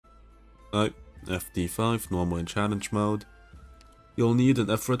Alright, FD-5, normal and challenge mode. You'll need an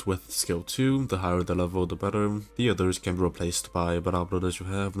ifrit with skill 2, the higher the level the better. The others can be replaced by blah that you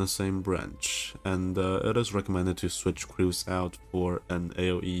have in the same branch. And it is recommended to switch crews out for an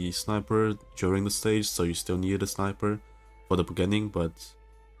AoE sniper during the stage, so you still need a sniper for the beginning, but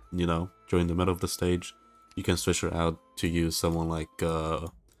you know, during the middle of the stage, you can switch her out to use someone like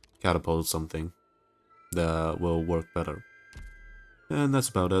catapult or something that will work better. And that's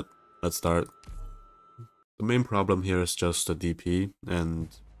about it. Let's start. The main problem here is just the DP and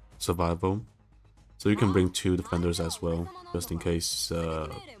survival. So you can bring 2 defenders as well, just in case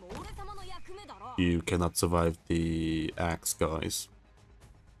you cannot survive the axe guys.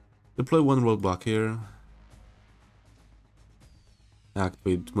 Deploy 1 roadblock here.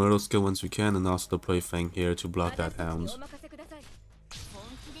 Activate Myrtle skill once you can, and also deploy Fang here to block that hound.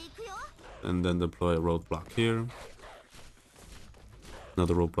 And then deploy a roadblock here.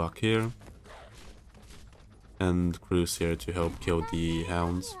 Another roadblock here. And crews here to help kill the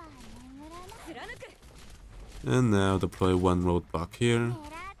hounds. And now deploy 1 roadblock here.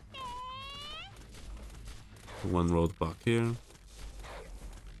 1 roadblock here.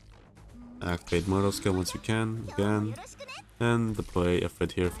 Activate Myrtle skill once you can, again. And deploy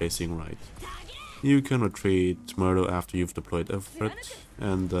ifrit here facing right. You can retreat Myrtle after you've deployed ifrit,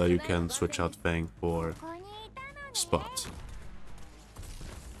 and you can switch out Fang for spot.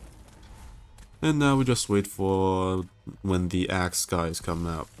 And now we just wait for when the axe guys come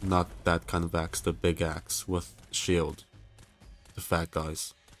out. Not that kind of axe, the big axe with shield. The fat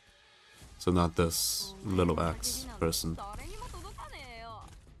guys. So not this little axe person.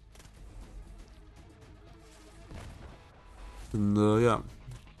 And yeah,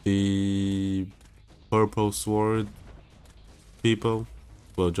 the purple sword people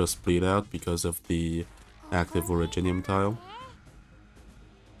will just bleed out because of the active Originium tile.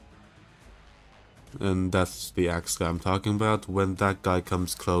 And that's the axe guy I'm talking about. When that guy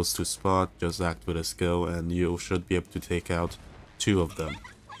comes close to spot, just activate a skill and you should be able to take out 2 of them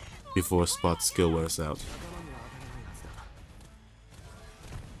before spot skill wears out.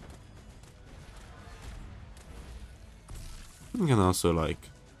 You can also like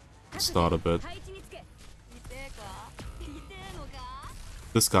start a bit.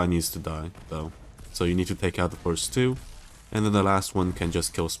 This guy needs to die though, so you need to take out the first 2, and then the last one can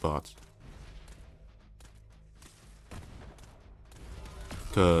just kill spot.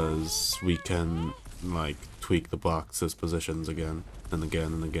 Because we can like tweak the box's positions again and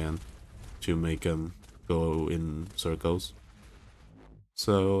again and again to make them go in circles.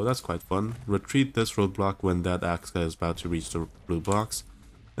 So that's quite fun. Retreat this roadblock when that axe guy is about to reach the blue box,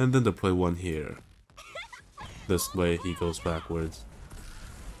 and then deploy 1 here. This way he goes backwards.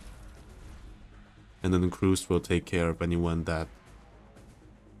 And then the crews will take care of anyone that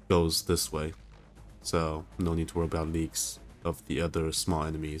goes this way. So no need to worry about leaks of the other small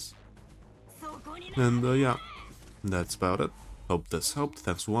enemies. And yeah, that's about it. Hope this helped.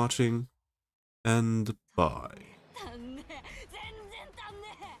 Thanks for watching, and bye.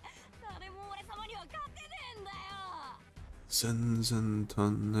 全然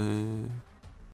足んねえ